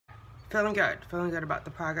feeling good about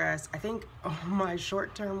the progress. I think my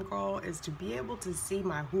short-term goal is to be able to see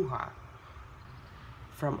my hoo-ha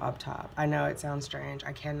from up top. I know it sounds strange.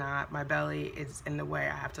 I cannot. My belly is in the way.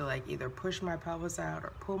 I have to like either push my pelvis out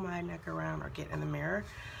or pull my neck around or get in the mirror.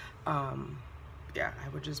 Yeah, I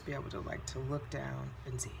would just be able to like to look down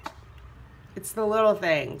and see it. It's the little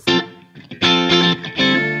things.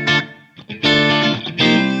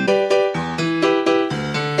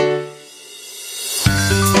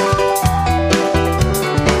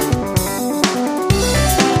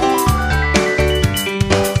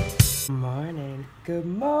 Good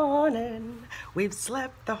morning. We've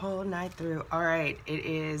slept the whole night through. All right, it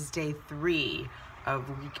is day 3 of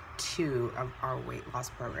week 2 of our weight loss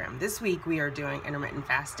program. This week we are doing intermittent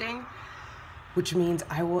fasting, which means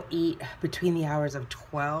I will eat between the hours of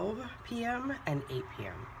 12 p.m. and 8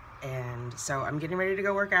 p.m. And so I'm getting ready to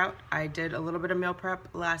go work out. I did a little bit of meal prep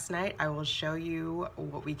last night. I will show you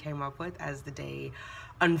what we came up with as the day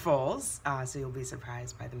unfolds, so you'll be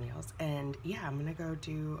surprised by the meals. And yeah, I'm gonna go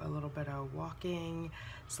do a little bit of walking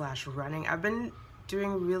 / running. I've been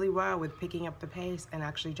doing really well with picking up the pace and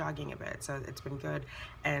actually jogging a bit, so it's been good.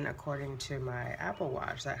 And according to my Apple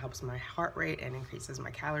Watch, that helps my heart rate and increases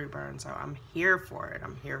my calorie burn, so I'm here for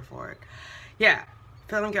it. Yeah,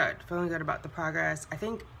 feeling good about the progress. I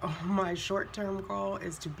think my short-term goal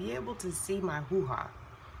is to be able to see my hoo-ha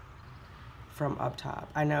from up top.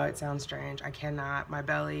 I know it sounds strange. I cannot. My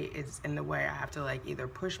belly is in the way. I have to like either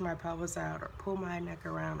push my pelvis out or pull my neck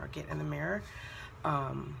around or get in the mirror.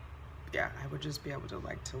 Yeah, I would just be able to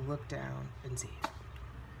like to look down and see it.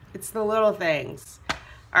 It's the little things.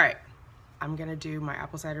 All right, I'm gonna do my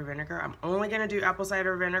apple cider vinegar. I'm only gonna do apple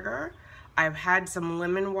cider vinegar. I've had some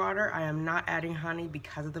lemon water. I am not adding honey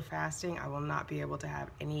because of the fasting. I will not be able to have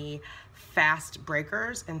any fast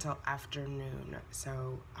breakers until afternoon.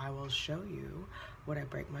 So I will show you what I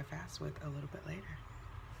break my fast with a little bit later.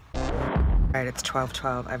 All right, it's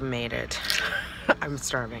 12:12. I've made it. I'm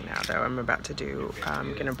starving now though. I'm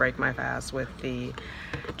gonna break my fast with the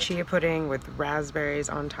chia pudding with raspberries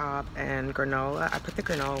on top and granola. I put the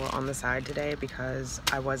granola on the side today because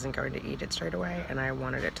I wasn't going to eat it straight away and I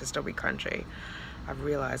wanted it to still be crunchy. I've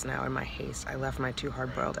realized now in my haste, I left my 2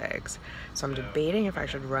 hard-boiled eggs. So I'm debating if I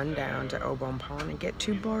should run down to Au Bon Pain and get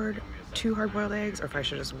 2 hard-boiled eggs or if I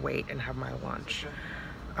should just wait and have my lunch.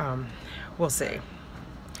 We'll see.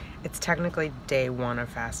 It's technically day 1 of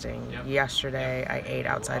fasting. Yesterday I ate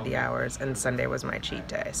outside the hours and Sunday was my cheat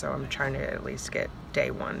day. So I'm trying to at least get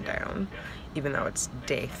day 1 down, even though it's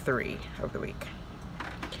day 3 of the week.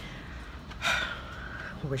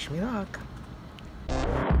 Wish me luck. All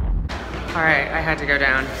right, I had to go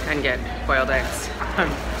down and get boiled eggs.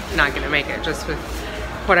 I'm not gonna make it just with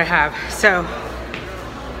what I have. So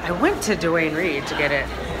I went to Duane Reade to get it,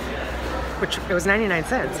 which it was 99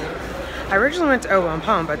 cents. I originally went to Au Bon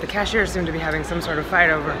Pain, but the cashier seemed to be having some sort of fight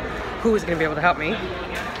over who was going to be able to help me.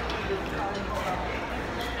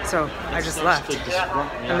 So I just left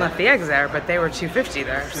and left the eggs there, but they were $2.50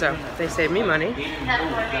 there, so they saved me money,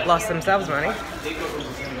 lost themselves money.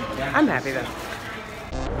 I'm happy though.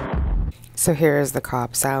 So here is the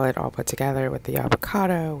Cobb salad all put together with the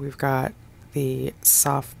avocado. We've got the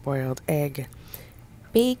soft boiled egg,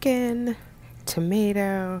 bacon,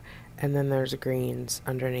 tomato, and then there's greens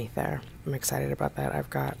underneath there. I'm excited about that. I've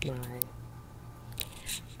got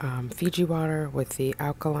my Fiji water with the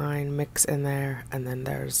alkaline mix in there. And then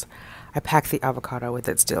I packed the avocado with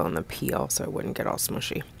it still in the peel so it wouldn't get all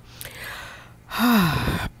smushy.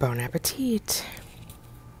 Bon appetit.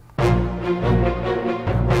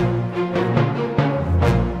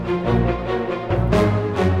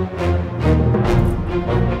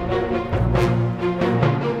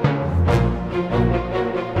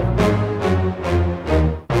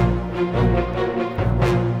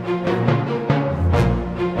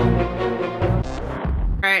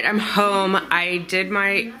 I'm home. I did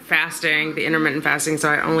my fasting, the intermittent fasting, so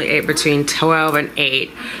I only ate between 12 and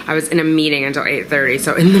 8. I was in a meeting until 8:30,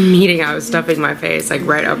 so in the meeting I was stuffing my face like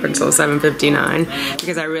right up until 7:59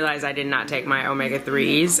 because I realized I did not take my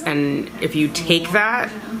omega-3s, and if you take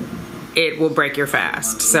that, it will break your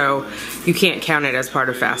fast. So you can't count it as part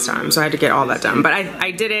of fast time. So I had to get all that done, but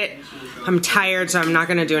I did it. I'm tired, so I'm not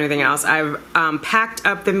gonna do anything else. I've packed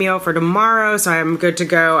up the meal for tomorrow, so I'm good to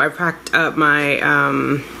go. I've packed up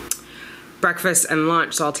my breakfast and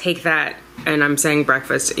lunch, so I'll take that. And I'm saying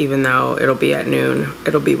breakfast even though it'll be at noon.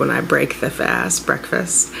 It'll be when I break the fast,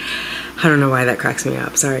 breakfast. I don't know why that cracks me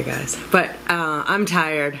up, sorry guys. But I'm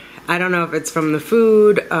tired. I don't know if it's from the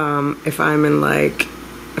food, if I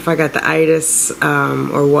got the itis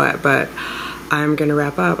or what, but I'm gonna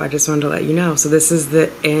wrap up. I just wanted to let you know. So this is the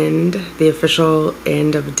end, the official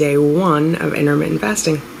end of day 1 of intermittent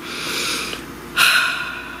fasting.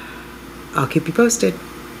 I'll keep you posted.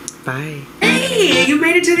 Bye. Hey, you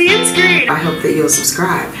made it to the end screen. I hope that you'll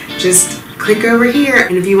subscribe. Just click over here,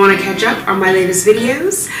 and if you want to catch up on my latest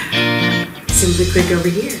videos, simply click over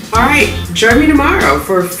here. All right, join me tomorrow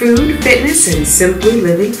for food, fitness, and simply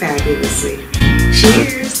living fabulously.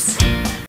 Cheers.